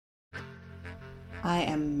I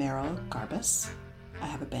am Merrill Garbus. I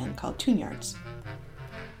have a band called Tune Yards.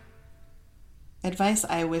 Advice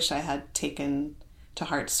I wish I had taken to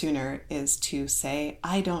heart sooner is to say,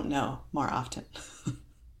 I don't know, more often.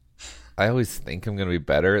 I always think I'm going to be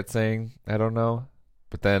better at saying I don't know.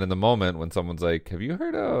 But then in the moment when someone's like, have you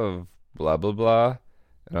heard of blah, blah, blah?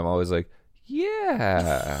 And I'm always like,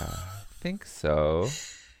 yeah, I think so.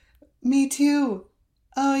 Me too.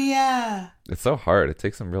 Oh, yeah. It's so hard. It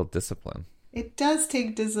takes some real discipline. It does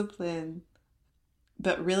take discipline.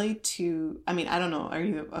 But really I don't know, are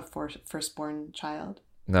you a firstborn child?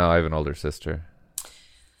 No, I have an older sister.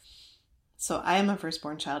 So I am a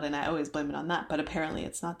firstborn child, and I always blame it on that. But apparently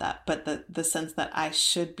it's not that. But the sense that I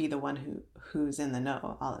should be the one who's in the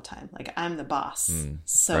know all the time. Like, I'm the boss.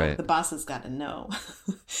 So right. The boss has got to know.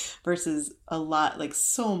 Versus a lot, like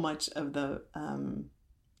so much of the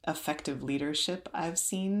effective leadership I've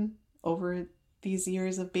seen over these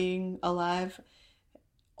years of being alive,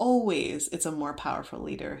 always it's a more powerful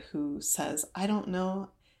leader who says, I don't know,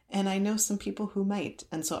 and I know some people who might,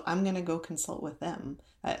 and so I'm going to go consult with them.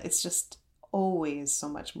 It's just always so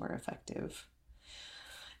much more effective.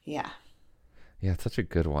 Yeah, it's such a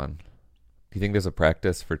good one. Do you think there's a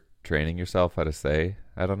practice for training yourself how to say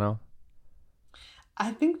I don't know?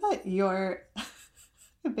 I think that your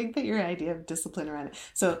idea of discipline around it,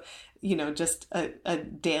 so just a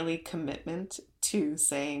daily commitment to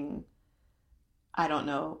saying I don't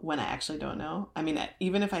know when I actually don't know. I mean,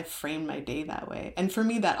 even if I frame my day that way. And for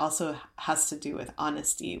me, that also has to do with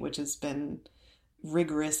honesty, which has been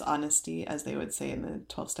rigorous honesty, as they would say in the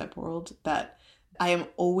 12-step world, that I am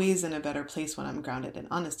always in a better place when I'm grounded in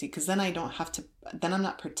honesty, because then I'm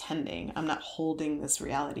not pretending, I'm not holding this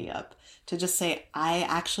reality up to just say, I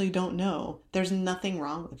actually don't know. There's nothing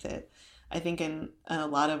wrong with it. I think in a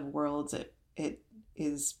lot of worlds, it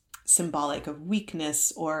is symbolic of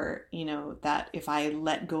weakness, or that if I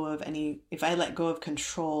let go of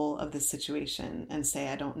control of the situation and say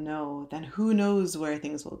I don't know, then who knows where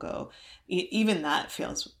things will go. Even that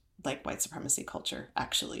feels like white supremacy culture,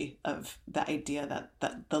 actually, of the idea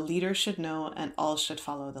that the leader should know and all should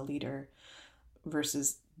follow the leader,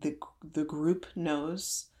 versus the group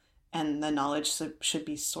knows and the knowledge should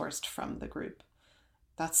be sourced from the group.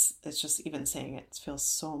 It's just, even saying it feels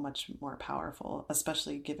so much more powerful,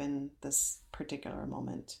 especially given this particular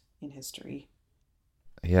moment in history.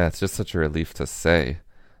 Yeah, it's just such a relief to say,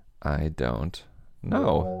 I don't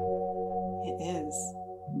know. It is.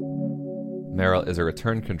 Merrill is a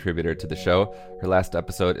return contributor to the show. Her last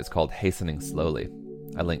episode is called Hastening Slowly.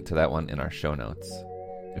 I linked to that one in our show notes.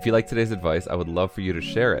 If you like today's advice, I would love for you to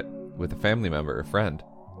share it with a family member or friend.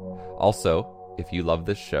 Also, if you love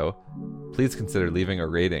this show, please consider leaving a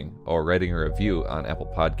rating or writing a review on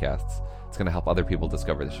Apple Podcasts. It's going to help other people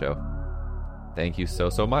discover the show. Thank you so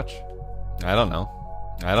much. I don't know.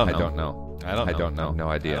 I don't know. I don't know. No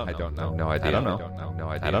idea. I don't know. No idea. I don't know. No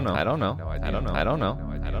idea. I don't know. I don't know. I don't know. I don't know.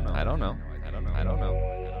 I don't know. I don't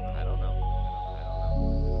know.